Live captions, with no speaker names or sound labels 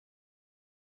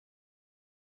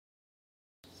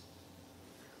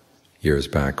years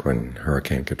back when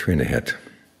Hurricane Katrina hit.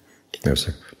 There was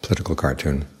a political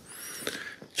cartoon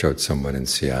showed someone in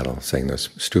Seattle saying, "Those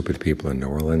stupid people in New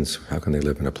Orleans, how can they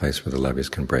live in a place where the levees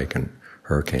can break and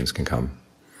hurricanes can come?"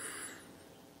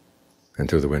 And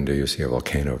through the window you see a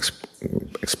volcano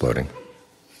exploding.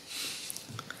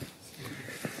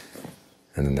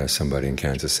 And then there's somebody in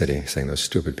Kansas City saying, "Those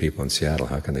stupid people in Seattle,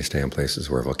 how can they stay in places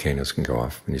where volcanoes can go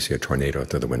off?" And you see a tornado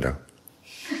through the window.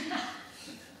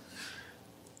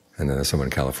 And then there's someone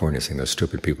in California saying, "Those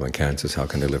stupid people in Kansas, how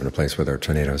can they live in a place where there are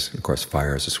tornadoes?" And of course,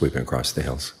 fires are sweeping across the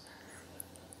hills.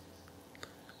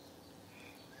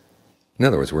 In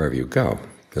other words, wherever you go,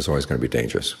 there's always going to be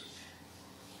dangers.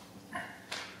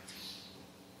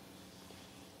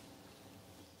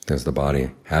 Because the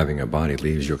body, having a body,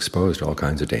 leaves you exposed to all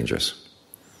kinds of dangers.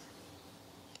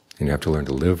 And you have to learn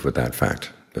to live with that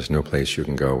fact. There's no place you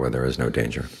can go where there is no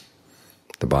danger.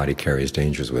 The body carries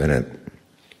dangers within it.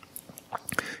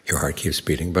 Your heart keeps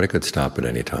beating, but it could stop at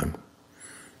any time.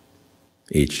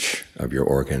 Each of your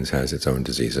organs has its own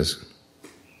diseases,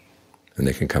 and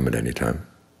they can come at any time.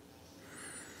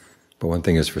 But one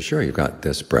thing is for sure, you've got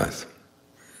this breath,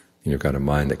 and you've got a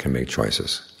mind that can make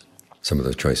choices. Some of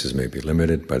those choices may be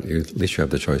limited, but at least you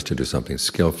have the choice to do something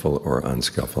skillful or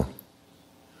unskillful.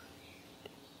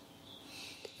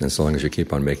 And so long as you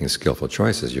keep on making skillful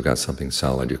choices, you've got something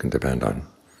solid you can depend on.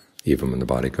 Even when the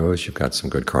body goes, you've got some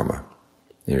good karma.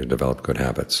 You develop good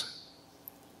habits.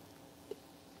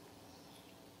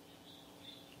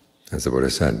 As the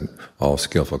Buddha said, all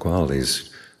skillful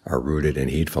qualities are rooted in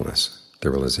heedfulness,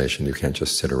 the realization you can't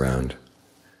just sit around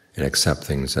and accept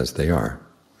things as they are.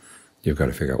 You've got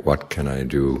to figure out, what can I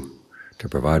do to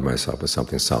provide myself with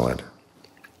something solid?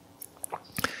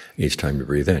 Each time you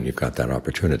breathe in, you've got that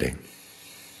opportunity.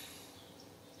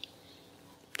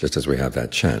 Just as we have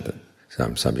that chant, that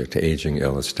I'm subject to aging,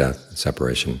 illness, death, and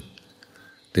separation.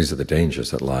 These are the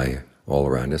dangers that lie all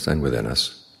around us and within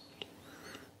us.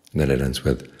 And then it ends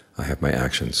with, I have my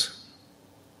actions.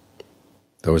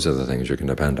 Those are the things you can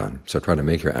depend on. So try to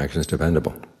make your actions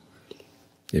dependable.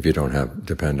 If you don't have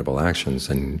dependable actions,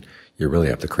 then you're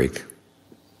really up the creek.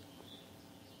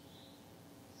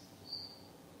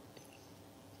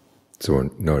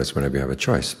 So notice whenever you have a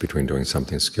choice between doing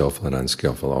something skillful and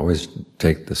unskillful, always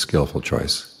take the skillful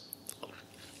choice.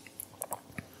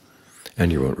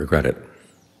 And you won't regret it.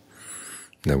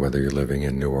 Now, whether you're living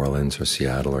in New Orleans or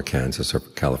Seattle or Kansas or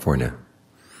California,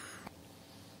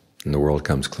 and the world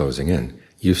comes closing in,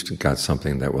 you've got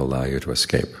something that will allow you to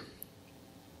escape.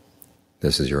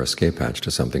 This is your escape hatch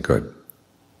to something good.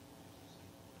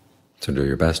 So do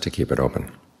your best to keep it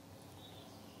open.